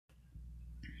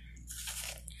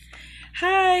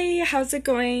Hi, how's it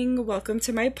going? Welcome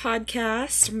to my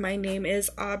podcast. My name is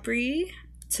Aubrey.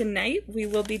 Tonight we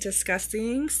will be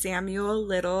discussing Samuel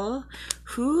Little,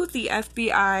 who the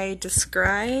FBI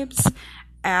describes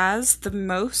as the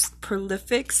most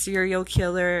prolific serial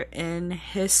killer in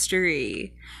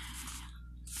history.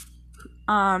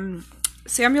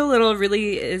 Samuel Little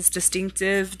really is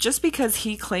distinctive just because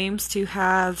he claims to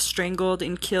have strangled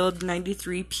and killed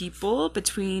 93 people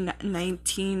between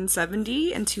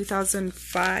 1970 and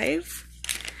 2005.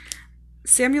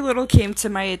 Samuel Little came to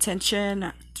my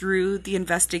attention through the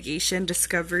Investigation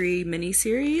Discovery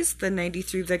miniseries, The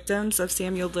 93 Victims of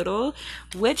Samuel Little,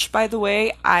 which, by the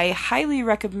way, I highly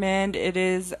recommend. It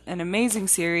is an amazing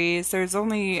series. There's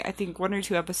only, I think, one or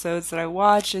two episodes that I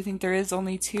watched. I think there is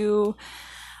only two.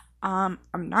 I'm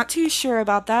not too sure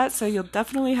about that, so you'll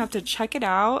definitely have to check it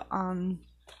out.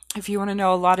 If you want to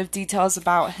know a lot of details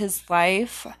about his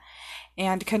life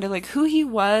and kind of like who he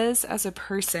was as a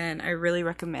person, I really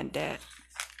recommend it.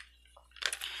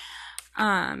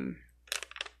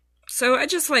 So I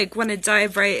just want to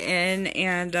dive right in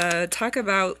and talk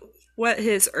about what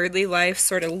his early life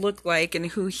sort of looked like and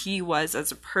who he was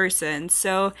as a person.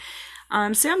 So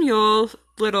Samuel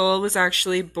Little was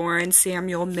actually born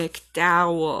Samuel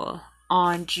McDowell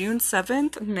on June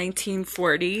 7th,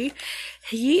 1940.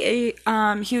 He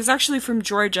was actually from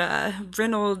Georgia,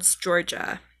 Reynolds,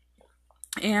 Georgia.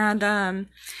 And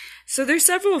so there's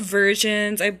several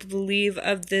versions, I believe,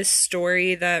 of this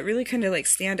story that really kind of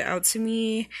stand out to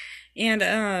me.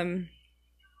 And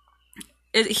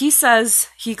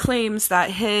he claims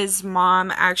that his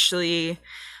mom actually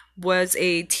was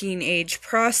a teenage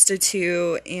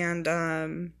prostitute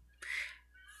and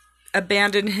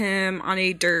abandoned him on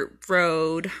a dirt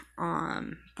road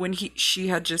when she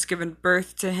had just given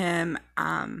birth to him,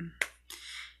 and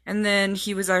then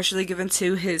he was actually given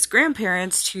to his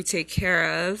grandparents to take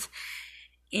care of.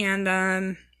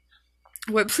 And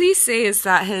what police say is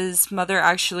that his mother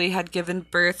actually had given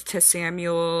birth to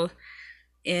Samuel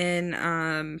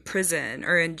in prison,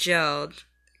 or in jail,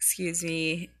 excuse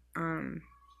me.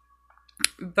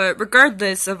 But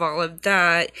regardless of all of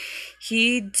that,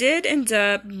 he did end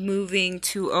up moving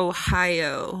to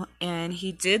Ohio, and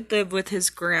he did live with his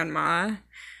grandma.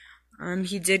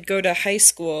 He did go to high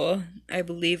school, I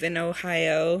believe, in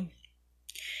Ohio.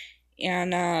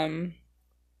 And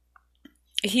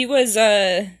he was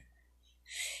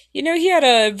he had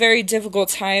a very difficult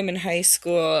time in high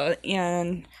school,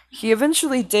 and he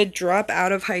eventually did drop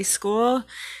out of high school.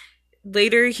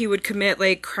 Later, he would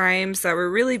commit crimes that were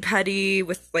really petty,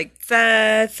 with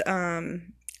theft,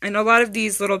 and a lot of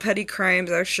these little petty crimes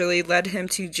actually led him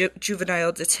to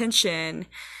juvenile detention.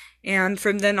 And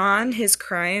from then on, his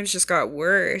crimes just got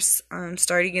worse.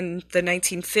 Starting in the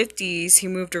 1950s, he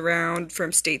moved around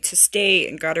from state to state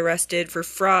and got arrested for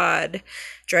fraud,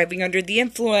 driving under the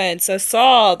influence,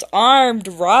 assault, armed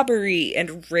robbery,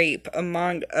 and rape,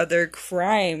 among other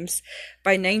crimes.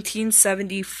 By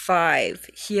 1975,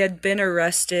 he had been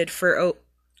arrested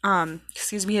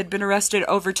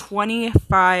over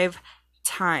 25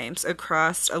 times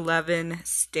across 11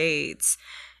 states.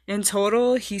 In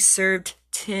total, he served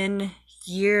 10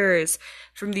 years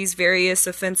from these various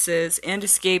offenses and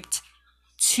escaped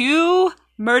 2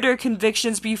 murder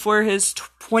convictions before his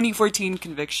 2014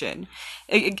 conviction.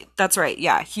 That's right,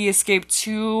 yeah. He escaped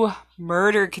 2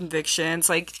 murder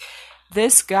convictions.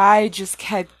 This guy just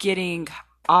kept getting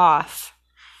off.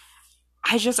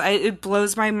 It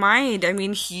blows my mind. I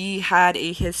mean, he had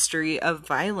a history of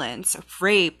violence,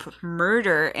 rape,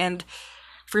 murder, and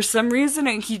for some reason,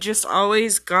 he just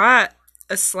always got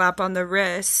a slap on the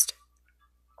wrist.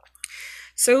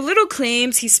 So Little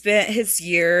claims he spent his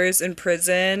years in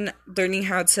prison learning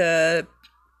how to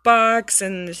box,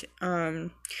 and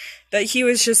that he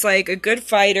was just a good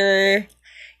fighter,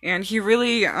 and he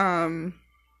really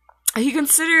he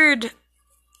considered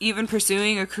even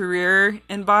pursuing a career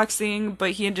in boxing,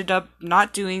 but he ended up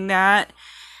not doing that,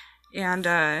 and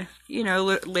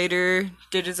later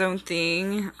did his own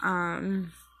thing.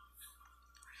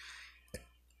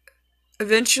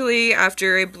 Eventually,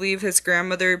 after I believe his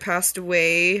grandmother passed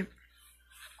away,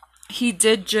 he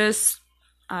did just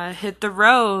hit the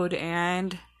road,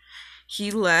 and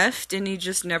he left, and he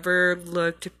just never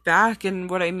looked back. And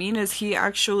what I mean is, he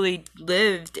actually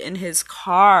lived in his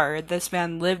car. This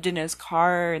man lived in his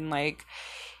car, and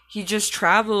he just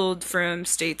traveled from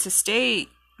state to state,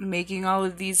 making all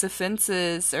of these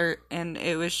offenses, and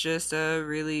it was just a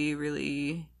really,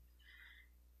 really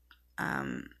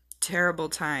terrible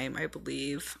time, I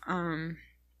believe. And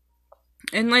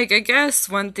I guess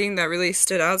one thing that really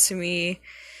stood out to me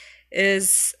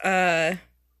is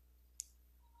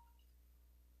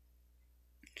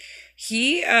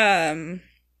he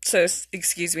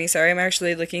excuse me, sorry, I'm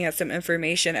actually looking at some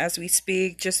information as we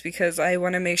speak just because I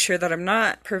want to make sure that I'm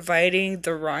not providing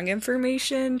the wrong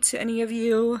information to any of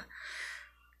you.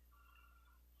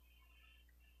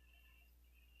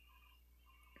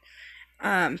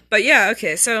 But yeah,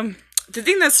 okay, so the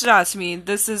thing that stood out to me,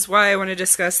 this is why I want to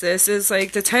discuss this, is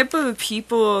like the type of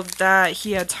people that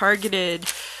he had targeted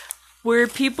were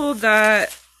people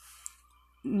that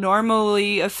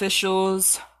normally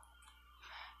officials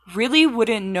really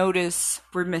wouldn't notice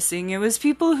were missing. It was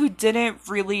people who didn't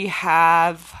really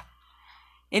have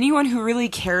anyone who really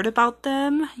cared about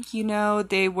them. You know,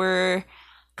 they were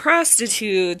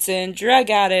prostitutes and drug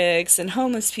addicts and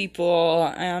homeless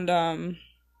people, and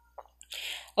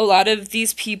a lot of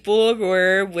these people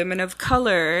were women of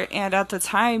color. And at the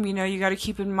time, you know, you got to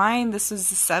keep in mind this was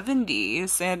the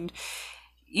 70s, and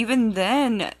even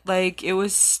then, like, it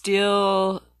was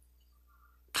still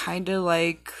kind of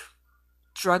like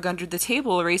drug under the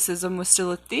table. Racism was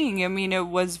still a thing. I mean, it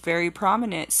was very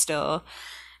prominent still.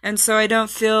 And so I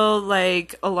don't feel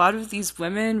like a lot of these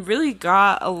women really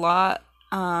got a lot,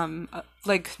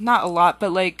 like, not a lot,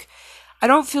 but like, I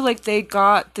don't feel like they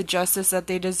got the justice that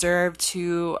they deserve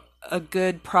to a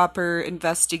good, proper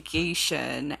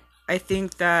investigation. I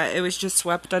think that it was just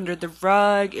swept under the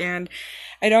rug, and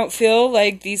I don't feel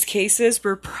like these cases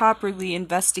were properly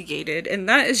investigated, and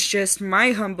that is just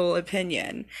my humble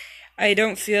opinion. I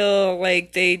don't feel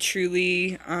like they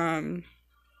truly, I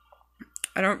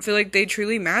don't feel like they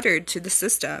truly mattered to the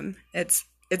system. It's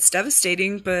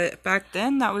devastating, but back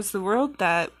then that was the world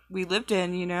that we lived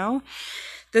in, you know?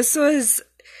 This was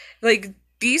like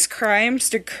these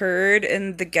crimes occurred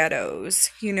in the ghettos,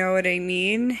 you know what I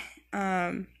mean?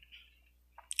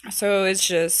 So it's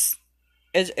just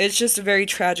a very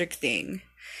tragic thing.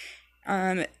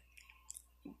 Um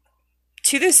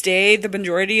to this day, the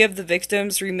majority of the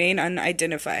victims remain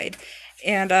unidentified.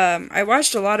 And I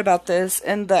watched a lot about this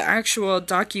in the actual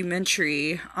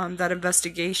documentary that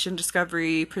Investigation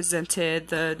Discovery presented,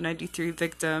 the 93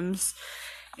 victims.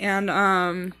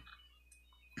 And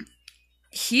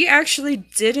he actually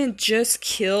didn't just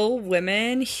kill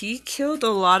women, he killed a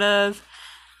lot of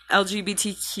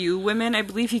LGBTQ women. I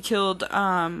believe he killed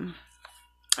a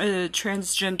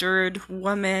transgendered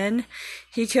woman.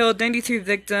 He killed 93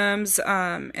 victims,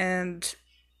 and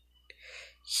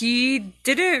he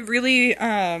didn't really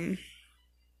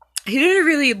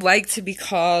like to be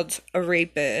called a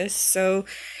rapist. So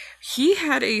he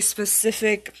had a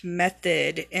specific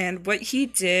method, and what he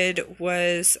did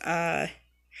was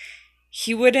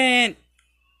he wouldn't,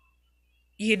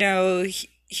 you know,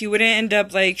 he wouldn't end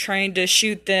up like trying to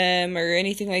shoot them or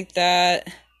anything like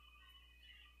that.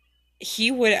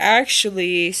 He would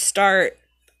actually start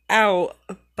out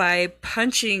by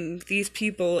punching these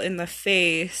people in the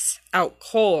face out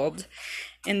cold,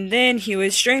 and then he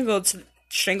would strangle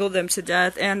them to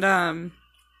death. And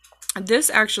this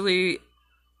actually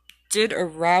did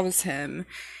arouse him,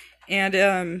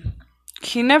 and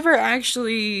he never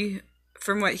actually,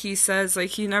 from what he says, like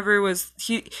he doesn't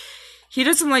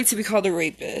like to be called a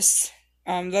rapist.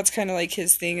 That's kind of like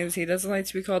his thing, is he doesn't like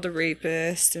to be called a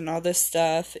rapist and all this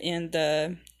stuff. And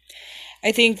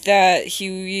I think that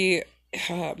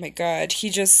oh my god, he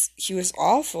was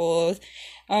awful.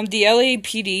 The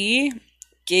LAPD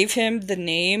gave him the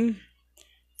name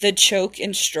the choke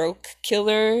and stroke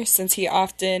killer, since he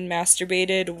often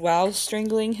masturbated while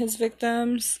strangling his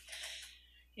victims.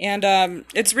 And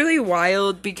it's really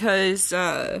wild because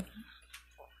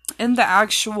in the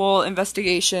actual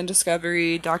Investigation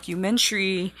Discovery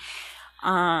documentary,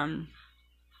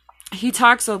 he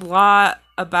talks a lot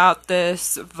about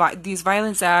these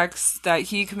violence acts that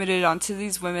he committed onto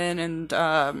these women,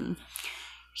 and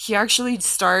he actually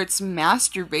starts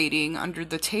masturbating under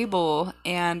the table,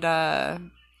 and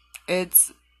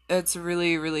it's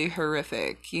really, really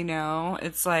horrific, you know?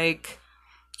 It's like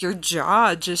your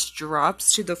jaw just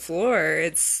drops to the floor.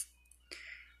 It's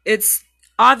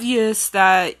obvious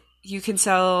that you can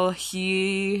tell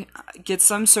he gets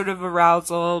some sort of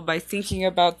arousal by thinking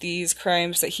about these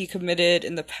crimes that he committed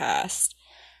in the past.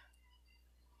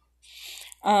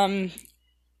 So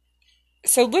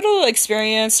Little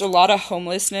experienced a lot of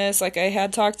homelessness, like I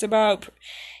had talked about,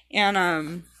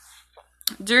 and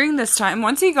during this time,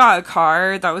 once he got a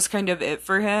car, that was kind of it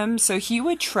for him. So he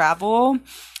would travel,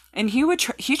 and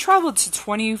he traveled to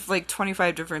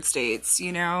 25 different states,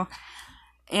 you know.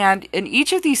 And in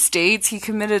each of these states, he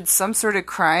committed some sort of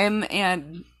crime,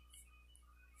 and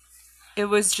it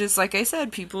was just, like I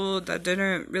said, people that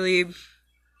didn't really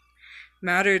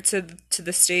matter to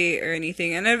the state or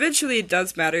anything. And eventually it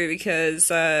does matter because,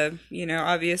 you know,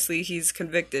 obviously he's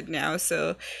convicted now,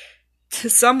 so to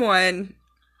someone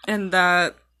in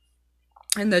the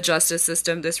justice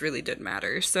system, this really did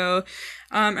matter. So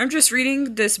I'm just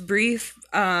reading this brief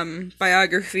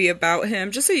biography about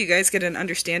him just so you guys get an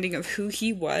understanding of who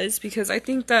he was, because I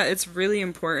think that it's really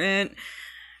important.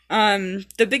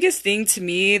 The biggest thing to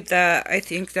me that I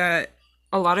think that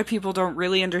a lot of people don't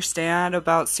really understand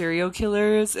about serial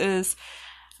killers is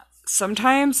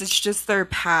sometimes it's just their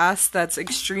past that's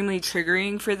extremely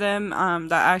triggering for them,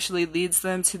 that actually leads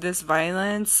them to this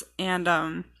violence. And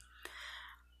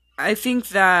I think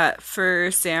that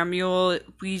for Samuel,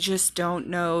 we just don't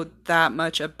know that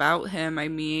much about him. I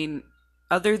mean,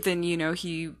 other than,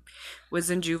 he was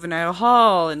in juvenile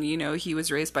hall and, he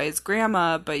was raised by his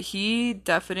grandma, but he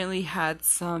definitely had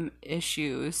some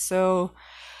issues. So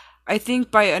I think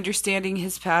by understanding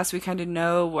his past, we kind of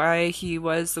know why he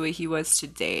was the way he was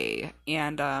today.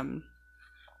 And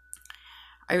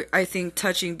I think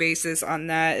touching bases on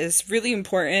that is really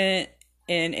important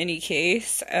in any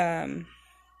case.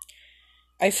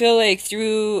 I feel like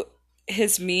through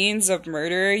his means of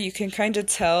murder, you can kind of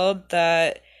tell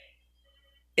that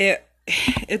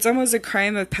it's almost a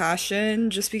crime of passion,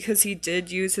 just because he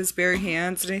did use his bare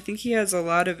hands. And I think he has a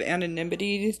lot of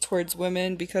anonymity towards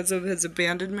women because of his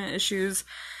abandonment issues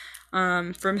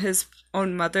from his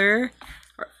own mother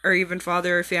or even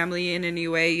father or family in any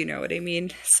way, you know what I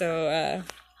mean? So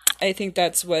I think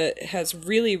that's what has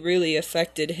really, really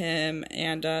affected him.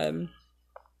 And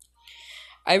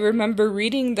I remember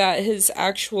reading that his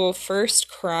actual first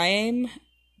crime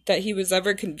that he was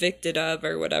ever convicted of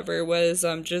or whatever was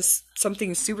just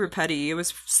something super petty. It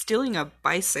was stealing a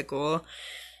bicycle,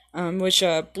 which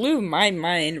blew my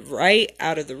mind right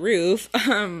out of the roof.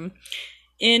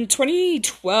 In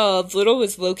 2012, Little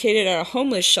was located at a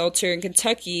homeless shelter in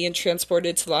Kentucky and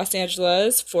transported to Los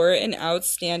Angeles for an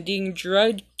outstanding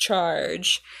drug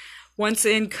charge. Once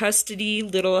in custody,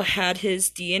 Little had his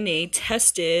DNA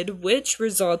tested, which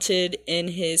resulted in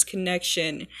his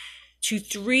connection to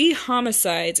 3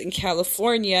 homicides in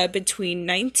California between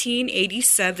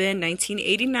 1987 and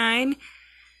 1989.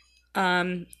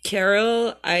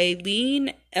 Carol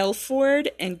Eileen Elford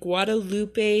and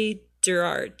Guadalupe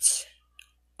Durart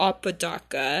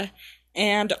Apodaca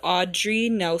and Audrey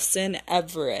Nelson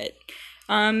Everett.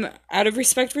 Out of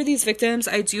respect for these victims,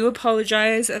 I do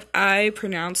apologize if I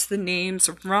pronounce the names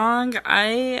wrong.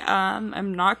 I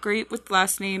am not great with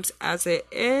last names as it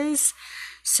is,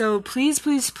 so please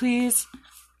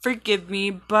forgive me,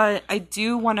 but I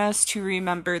do want us to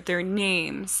remember their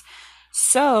names.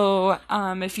 So,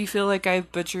 if you feel like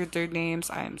I've butchered their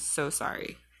names, I'm so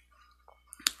sorry.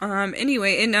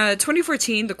 Anyway, in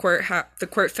 2014, the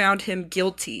court found him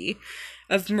guilty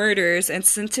of murders and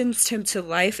sentenced him to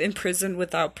life in prison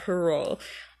without parole.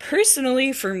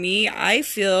 Personally, for me, I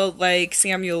feel like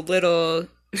Samuel Little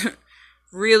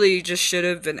really just should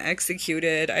have been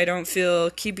executed. I don't feel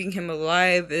keeping him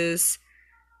alive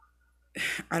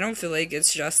I don't feel like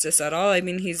it's justice at all. I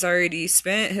mean, he's already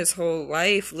spent his whole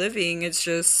life living. It's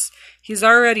just, he's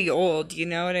already old, you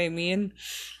know what I mean?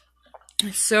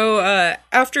 So,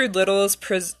 after Little's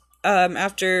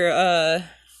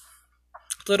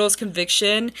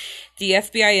conviction, the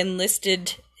FBI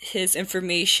enlisted his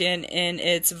information in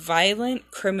its Violent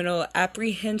Criminal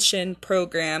Apprehension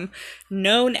Program,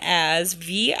 known as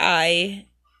VI,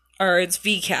 or it's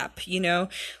VCAP,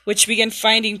 which began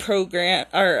finding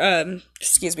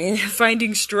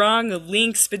finding strong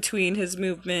links between his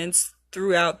movements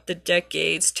throughout the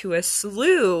decades to a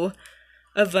slew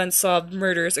of unsolved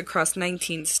murders across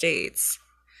 19 states.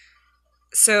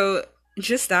 So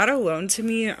just that alone to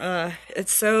me,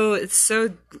 it's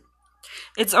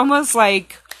almost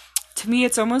like, to me,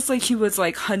 it's almost like he was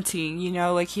like hunting,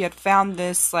 like he had found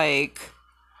this, like,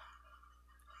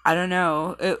 I don't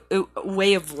know, a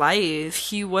way of life.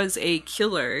 He was a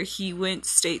killer. He went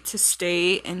state to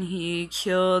state and he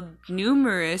killed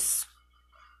numerous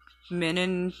men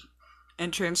and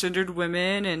transgendered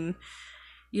women, and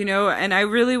and I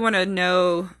really want to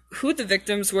know who the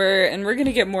victims were, and we're going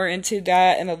to get more into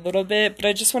that in a little bit, but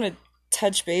I just want to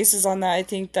touch bases on that. I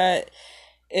think that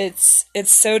it's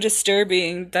so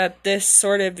disturbing that this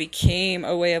sort of became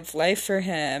a way of life for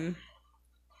him.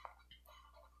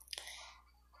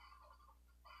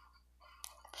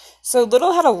 So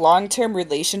Little had a long-term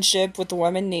relationship with a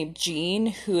woman named Jean,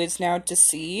 who is now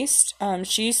deceased.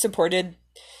 She supported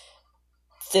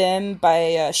them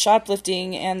by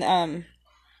shoplifting, and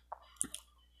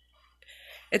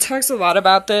it talks a lot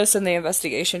about this in the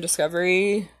Investigation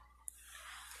Discovery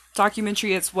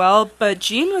documentary as well, but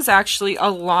Jean was actually a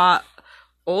lot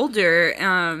older.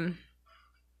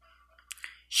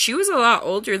 She was a lot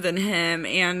older than him,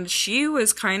 and she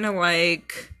was kind of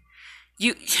like,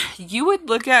 you you would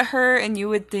look at her and you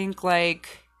would think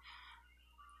like,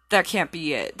 that can't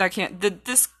be it. That can't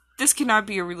this cannot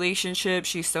be a relationship.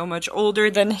 She's so much older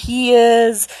than he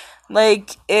is.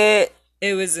 Like it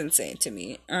was insane to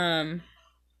me.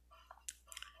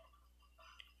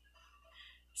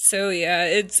 So yeah,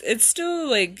 it's still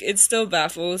like, it still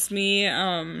baffles me.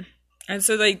 And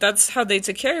so like that's how they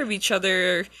took care of each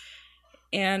other,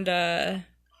 and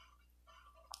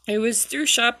it was through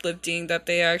shoplifting that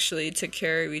they actually took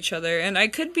care of each other. And I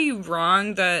could be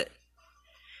wrong, that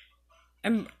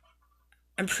I'm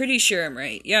I'm pretty sure I'm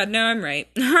right. Yeah, no, I'm right.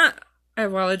 I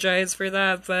apologize for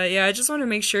that, but yeah, I just want to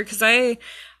make sure, because I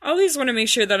always want to make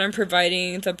sure that I'm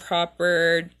providing the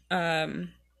proper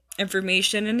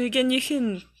information. And again, you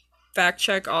can fact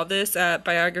check all this at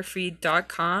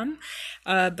biography.com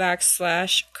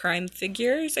 / crime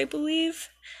figures, I believe.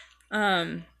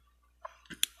 So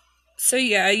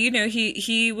yeah,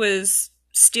 he was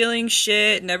stealing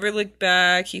shit, never looked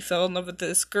back. He fell in love with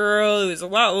this girl who was a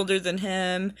lot older than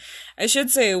him. I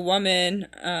should say a woman.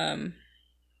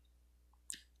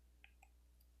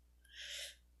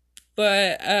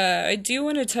 But I do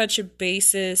want to touch a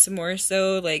basis more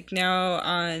so like now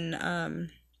on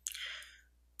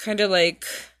kind of like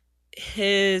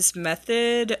his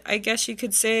method, I guess you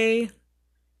could say.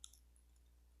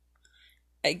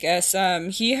 I guess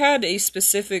he had a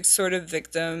specific sort of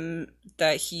victim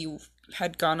that he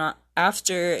had gone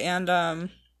after, and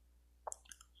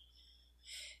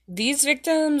these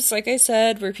victims, like I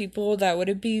said, were people that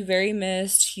would be very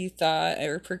missed, he thought,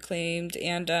 or proclaimed.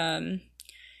 And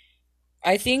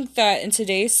I think that in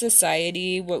today's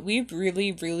society, what we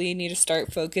really, really need to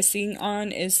start focusing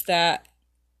on is that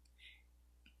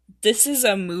this is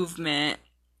a movement,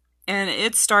 and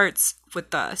it starts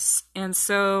with us. And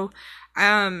so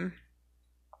I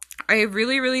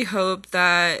really, really hope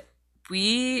that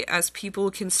we as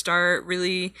people can start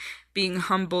really being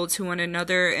humble to one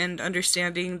another, and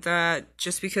understanding that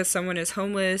just because someone is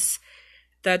homeless,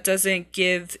 that doesn't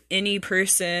give any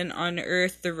person on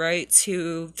earth the right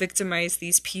to victimize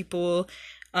these people,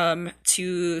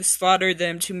 to slaughter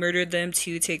them, to murder them,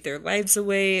 to take their lives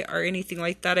away, or anything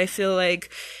like that. I feel like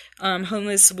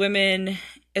homeless women,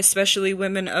 especially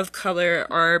women of color,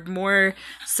 are more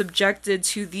subjected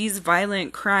to these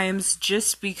violent crimes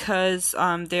just because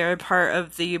they are part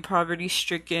of the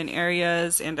poverty-stricken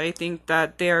areas, and I think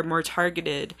that they are more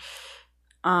targeted.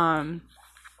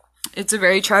 It's a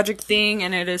very tragic thing,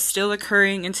 and it is still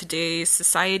occurring in today's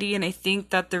society, and I think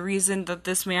that the reason that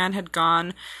this man had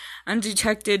gone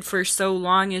undetected for so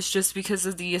long is just because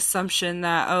of the assumption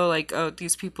that,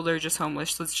 these people are just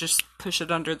homeless, let's just push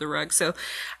it under the rug. So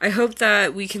I hope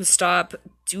that we can stop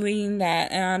doing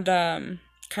that, and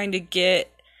kind of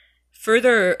get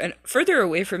further and further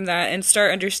away from that, and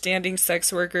start understanding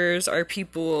sex workers are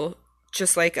people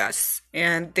just like us,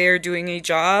 and they're doing a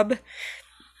job.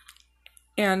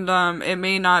 And it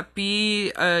may not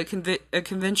be a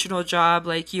conventional job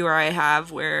like you or I have,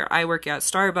 where I work at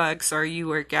Starbucks or you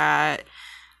work at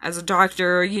as a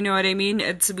doctor, you know what I mean?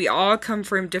 We all come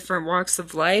from different walks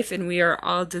of life, and we are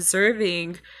all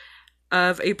deserving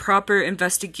of a proper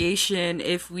investigation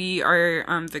if we are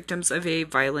victims of a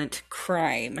violent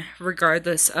crime,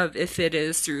 regardless of if it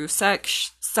is through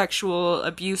sexual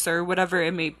abuse or whatever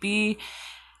it may be.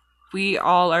 We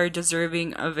all are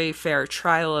deserving of a fair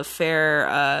trial,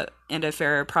 and a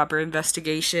fair, proper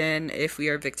investigation if we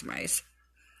are victimized.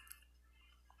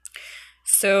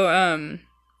 So,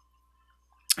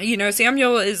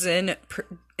 Samuel is in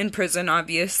prison,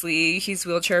 obviously. He's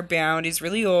wheelchair bound. He's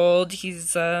really old.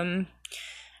 He's like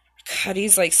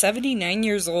 79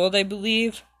 years old, I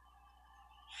believe.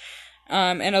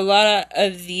 And a lot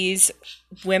of these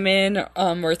women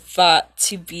were thought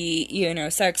to be,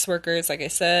 sex workers, like I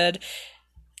said.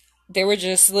 They were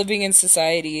just living in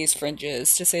society's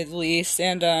fringes, to say the least.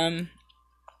 And,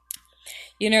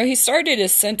 he started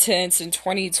his sentence in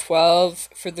 2012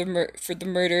 for the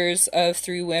murders of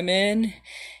 3 women.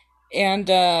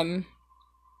 And,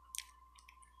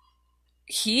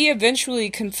 he eventually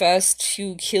confessed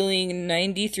to killing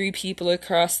 93 people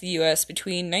across the U.S.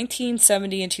 between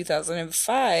 1970 and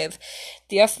 2005.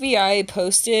 The FBI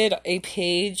posted a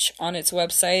page on its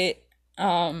website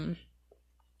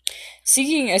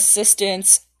seeking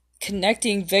assistance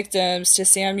connecting victims to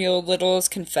Samuel Little's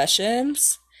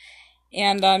confessions.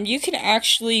 And you can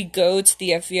actually go to the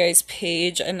FBI's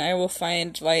page, and I will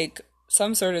find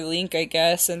some sort of link, I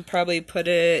guess, and probably put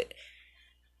it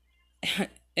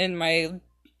in my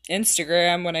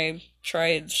Instagram when I try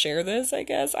and share this, I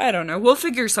guess. I don't know. We'll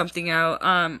figure something out.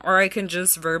 Or I can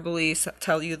just verbally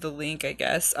tell you the link, I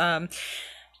guess. But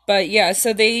But yeah,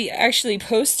 so they actually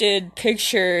posted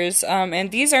pictures,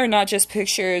 and these are not just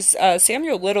pictures.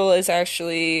 Samuel Little is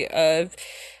actually a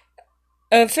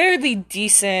fairly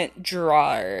decent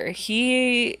drawer.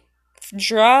 He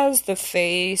draws the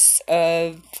face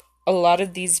of a lot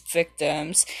of these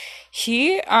victims.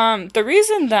 The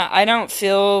reason that I don't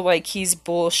feel like he's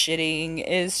bullshitting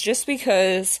is just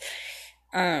because,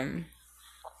 um,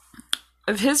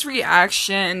 of his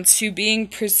reaction to being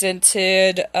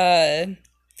presented,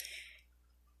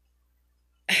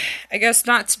 I guess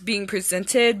not being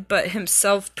presented, but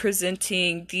himself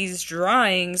presenting these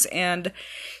drawings, and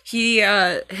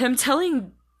him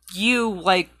telling you,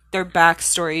 like, their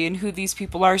backstory and who these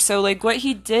people are. So, like, what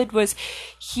he did was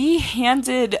he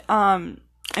handed,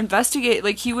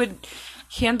 he would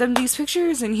hand them these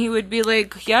pictures, and he would be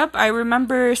like, yep, I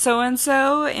remember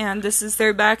so-and-so, and this is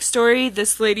their backstory.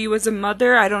 This lady was a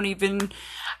mother.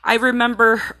 I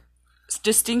remember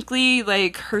distinctly,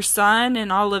 like, her son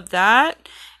and all of that,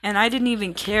 and I didn't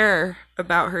even care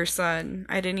about her son.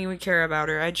 I didn't even care about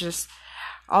her.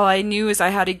 All I knew is I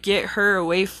had to get her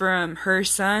away from her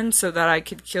son so that I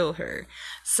could kill her.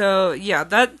 So yeah,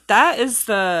 that is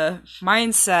the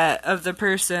mindset of the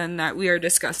person that we are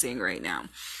discussing right now.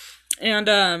 And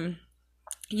the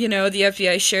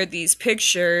FBI shared these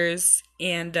pictures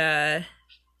and their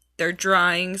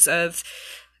drawings of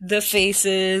the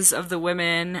faces of the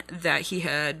women that he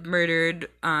had murdered.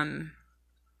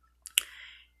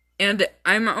 And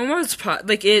I'm almost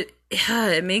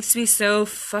it makes me so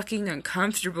fucking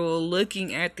uncomfortable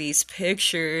looking at these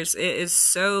pictures. It is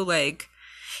so, like,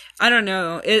 I don't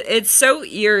know. It's so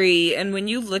eerie, and when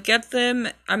you look at them,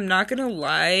 I'm not gonna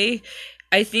lie,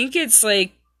 I think it's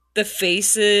like the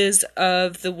faces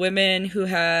of the women who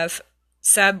have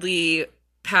sadly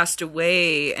passed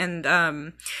away. And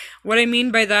what I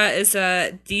mean by that is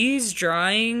that these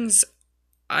drawings,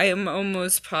 I am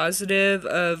almost positive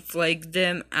of, like,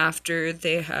 them after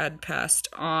they had passed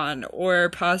on, or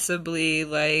possibly,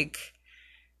 like,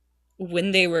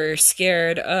 when they were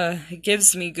scared. It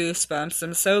gives me goosebumps.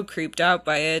 I'm so creeped out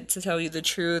by it, to tell you the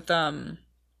truth.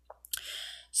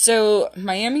 So,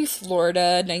 Miami,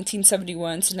 Florida, 1971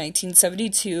 to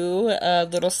 1972,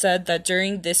 Little said that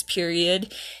during this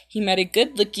period, he met a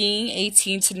good-looking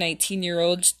 18 to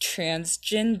 19-year-old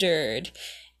transgendered.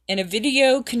 In a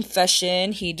video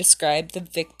confession, he described the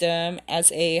victim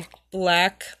as a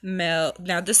black male.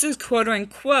 Now, this is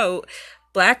quote-unquote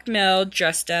black male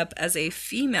dressed up as a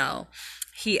female.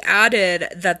 He added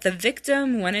that the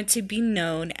victim wanted to be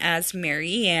known as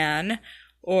Mary Ann,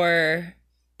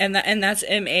 and that's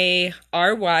Maryan,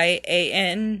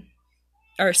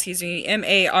 or excuse me,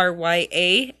 Maryann, or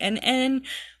Marianne.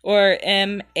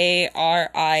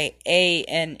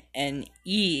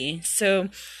 So,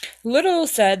 Little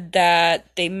said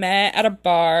that they met at a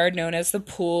bar known as the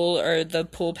Pool, or the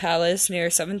Pool Palace, near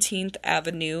 17th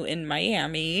Avenue in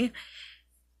Miami.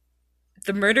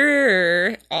 The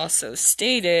murderer also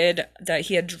stated that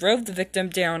he had drove the victim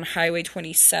down Highway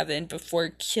 27 before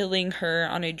killing her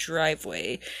on a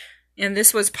driveway. And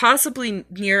this was possibly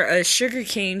near a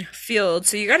sugarcane field.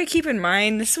 So you got to keep in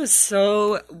mind, this was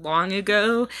so long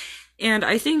ago. And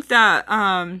I think that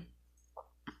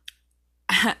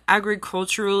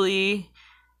agriculturally,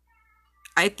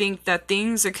 I think that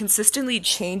things are consistently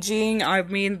changing. I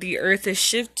mean, the earth is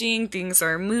shifting, things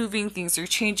are moving, things are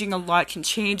changing. A lot can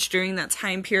change during that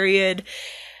time period.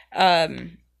 I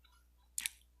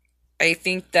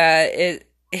think that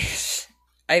it's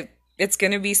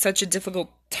going to be such a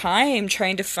difficult time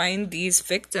trying to find these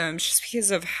victims just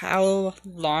because of how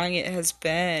long it has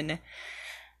been.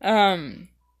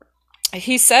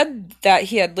 He said that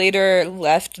he had later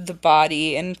left the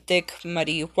body in thick,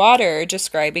 muddy water,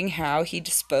 describing how he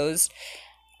disposed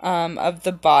of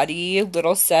the body.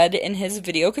 Little said in his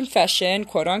video confession,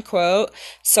 quote unquote,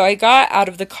 "So I got out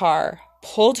of the car,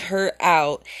 pulled her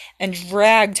out, and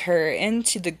dragged her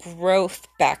into the growth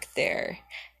back there,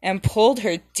 and pulled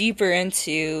her deeper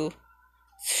into...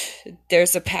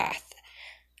 There's a path.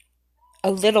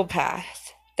 A little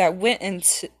path that went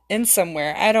in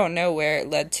somewhere. I don't know where it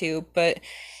led to, but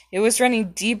it was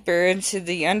running deeper into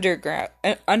the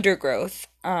undergrowth.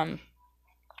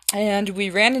 And we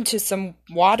ran into some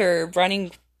water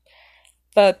running,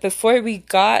 but before we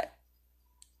got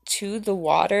to the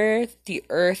water, the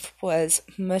earth was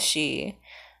mushy.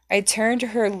 I turned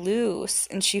her loose,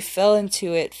 and she fell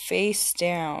into it face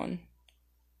down."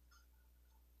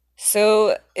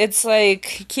 So, it's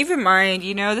like, keep in mind,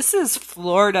 this is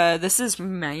Florida. This is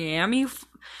Miami,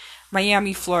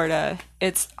 Florida.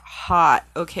 It's hot,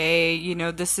 okay?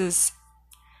 This is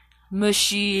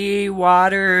mushy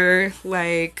water,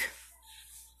 like,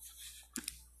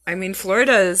 I mean,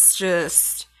 Florida is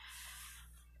just,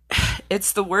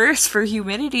 it's the worst for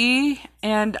humidity.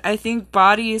 And I think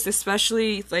bodies,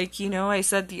 especially, like, I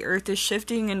said the earth is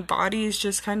shifting and bodies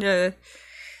just kind of,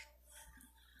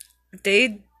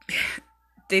 they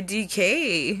they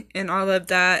decay and all of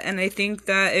that. And I think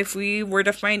that if we were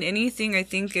to find anything, I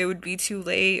think it would be too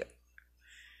late.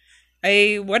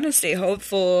 I want to stay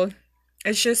hopeful.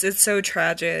 It's just, it's so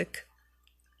tragic.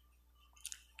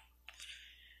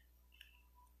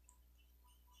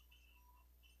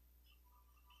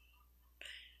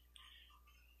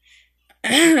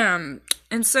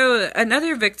 And so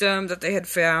another victim that they had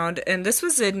found, and this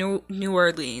was in New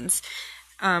Orleans,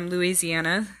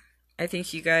 Louisiana. I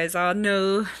think you guys all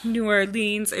know New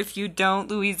Orleans. If you don't,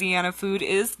 Louisiana food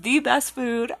is the best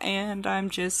food, and I'm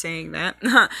just saying that.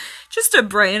 Just to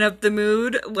brighten up the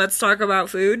mood, let's talk about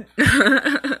food.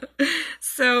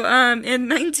 So, in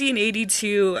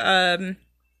 1982,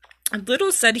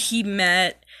 Little said he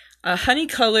met a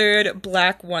honey-colored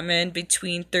black woman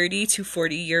between 30 to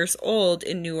 40 years old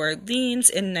in New Orleans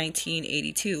in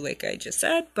 1982, like I just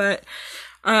said, but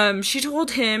she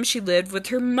told him she lived with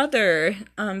her mother.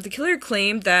 The killer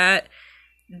claimed that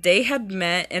they had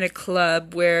met in a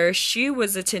club where she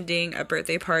was attending a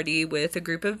birthday party with a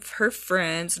group of her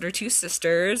friends and her two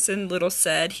sisters, and Little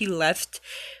said he left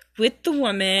with the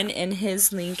woman in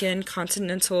his Lincoln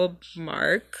Continental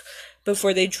Mark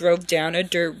before they drove down a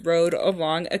dirt road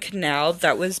along a canal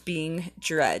that was being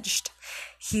dredged.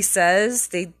 He says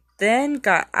they then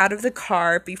got out of the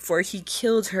car before he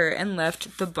killed her and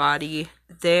left the body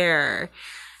there.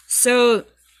 So,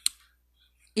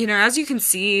 as you can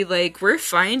see, like, we're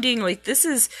finding, like, this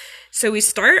is, so we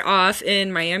start off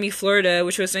in Miami, Florida,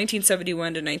 which was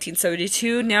 1971 to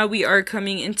 1972. Now we are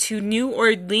coming into New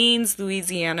Orleans,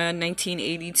 Louisiana,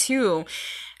 1982.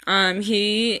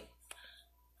 He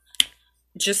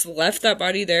just left that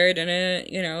body there,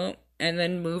 didn't, and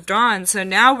then moved on. So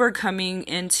now we're coming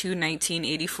into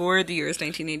 1984. The year is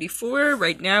 1984.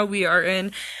 Right now we are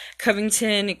in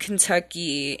Covington,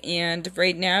 Kentucky. And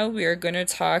right now we are going to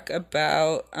talk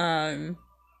about, we're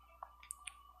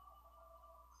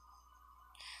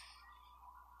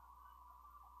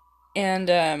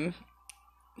going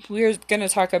to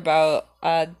talk about,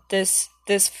 this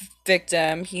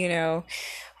victim,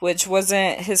 which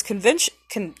wasn't his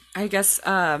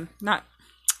not,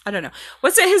 I don't know,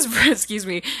 wasn't his, excuse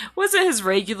me, wasn't his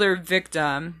regular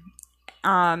victim.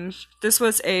 This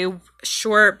was a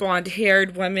short,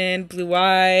 blonde-haired woman, blue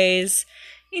eyes,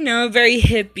 very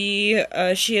hippie.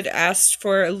 She had asked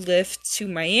for a lift to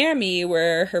Miami,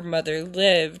 where her mother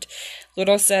lived.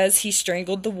 Little says he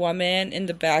strangled the woman in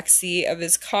the back seat of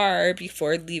his car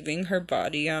before leaving her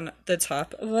body on the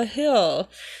top of a hill.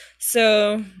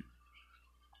 So,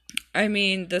 I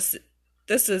mean, this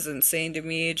is insane to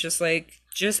me. It just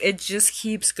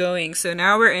keeps going. So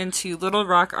now we're into Little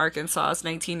Rock, Arkansas,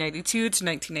 1992 to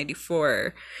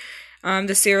 1994.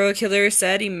 The serial killer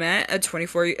said he met a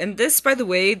 24, and this, by the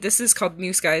way, this is called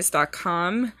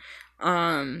newskies.com.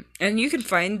 And you can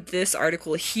find this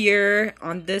article here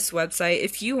on this website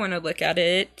if you want to look at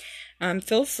it.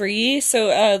 Feel free. So,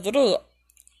 Little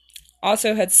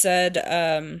also had said,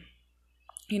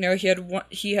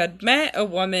 he had met a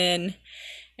woman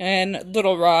in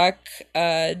Little Rock,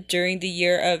 during the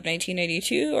year of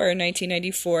 1992 or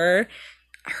 1994.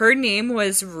 Her name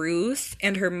was Ruth,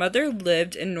 and her mother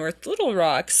lived in North Little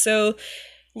Rock. So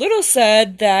Little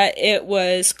said that it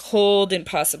was cold and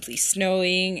possibly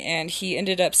snowing, and he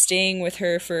ended up staying with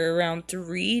her for around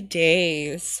 3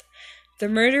 days. The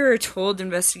murderer told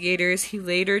investigators he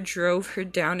later drove her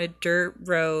down a dirt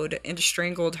road and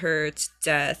strangled her to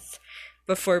death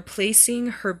before placing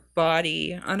her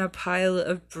body on a pile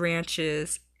of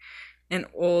branches and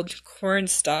old corn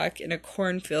stalk in a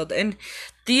cornfield. And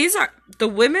these are the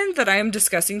women that I am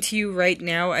discussing to you right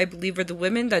now, I believe, are the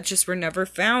women that just were never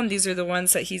found. These are the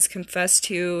ones that he's confessed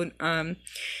to. And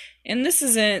this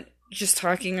isn't just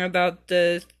talking about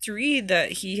the 3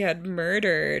 that he had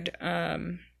murdered,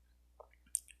 that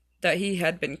he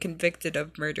had been convicted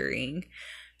of murdering.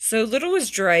 So Little was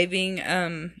driving,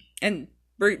 and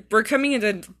we're coming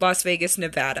into Las Vegas,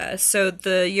 Nevada. So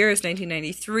the year is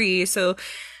 1993. So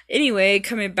anyway,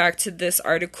 coming back to this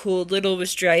article, Little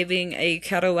was driving a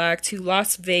Cadillac to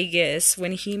Las Vegas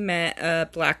when he met a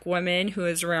black woman who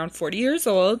was around 40 years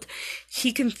old.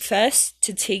 He confessed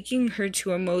to taking her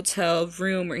to a motel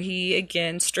room where he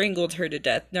again strangled her to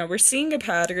death. Now we're seeing a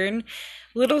pattern.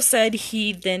 Little said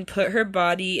he then put her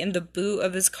body in the boot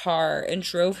of his car and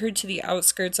drove her to the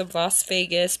outskirts of Las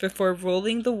Vegas before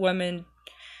rolling the woman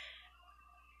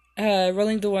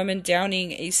rolling the woman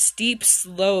downing a steep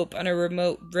slope on a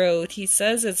remote road. He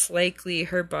says it's likely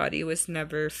her body was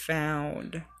never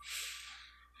found.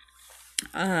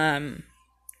 And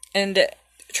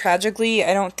tragically,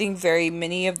 I don't think very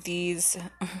many of these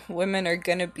women are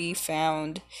gonna be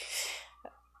found.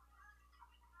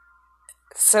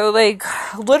 So, like,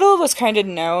 Little was kind of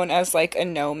known as, like, a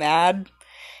nomad.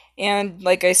 And,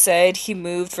 like I said, he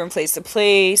moved from place to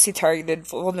place. He targeted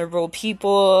vulnerable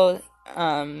people.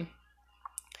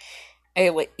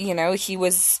 He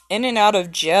was in and out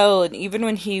of jail. And even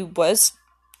when he was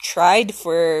tried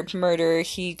for murder,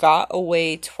 he got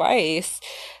away twice.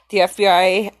 The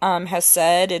FBI has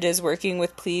said it is working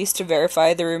with police to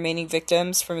verify the remaining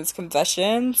victims from his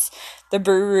confessions. The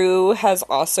Bureau has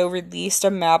also released a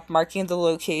map marking the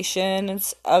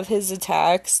locations of his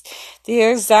attacks. The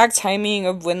exact timing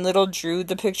of when Little drew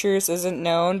the pictures isn't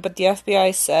known, but the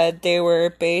FBI said they were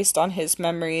based on his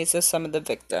memories of some of the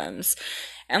victims.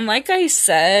 And like I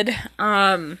said,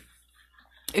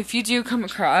 if you do come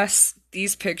across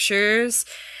these pictures,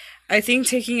 I think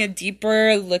taking a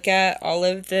deeper look at all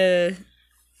of the,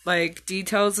 like,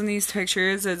 details in these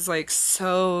pictures is, like,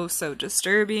 so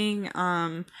disturbing.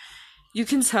 You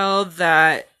can tell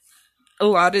that a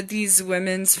lot of these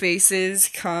women's faces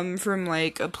come from,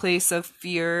 like, a place of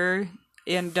fear,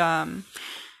 and,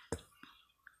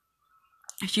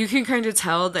 you can kind of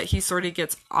tell that he sort of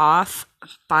gets off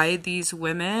by these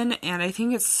women, and I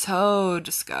think it's so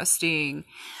disgusting.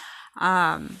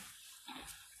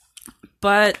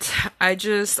 But I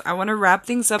want to wrap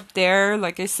things up there.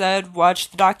 Like I said, watch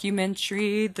the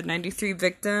documentary, The 93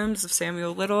 Victims of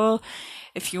Samuel Little.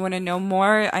 If you want to know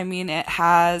more, I mean, it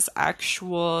has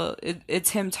it's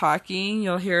him talking.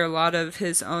 You'll hear a lot of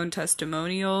his own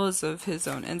testimonials of his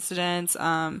own incidents.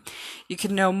 You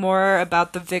can know more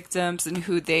about the victims and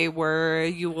who they were.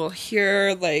 You will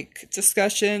hear, like,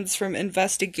 discussions from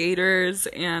investigators,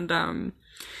 and,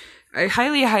 I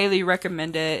highly, highly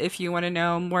recommend it if you want to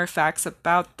know more facts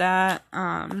about that.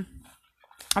 I'm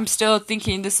still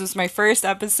thinking this is my first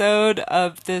episode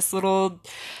of this little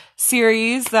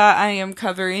series that I am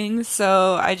covering,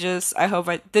 so I hope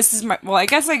I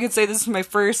guess I could say this is my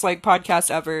first, like,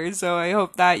 podcast ever, so I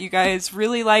hope that you guys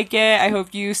really like it. I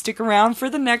hope you stick around for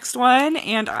the next one,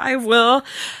 and I will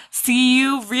see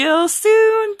you real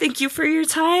soon. Thank you for your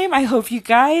time. I hope you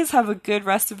guys have a good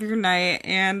rest of your night,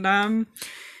 and,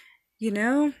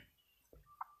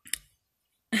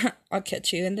 I'll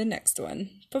catch you in the next one.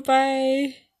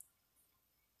 Bye-bye.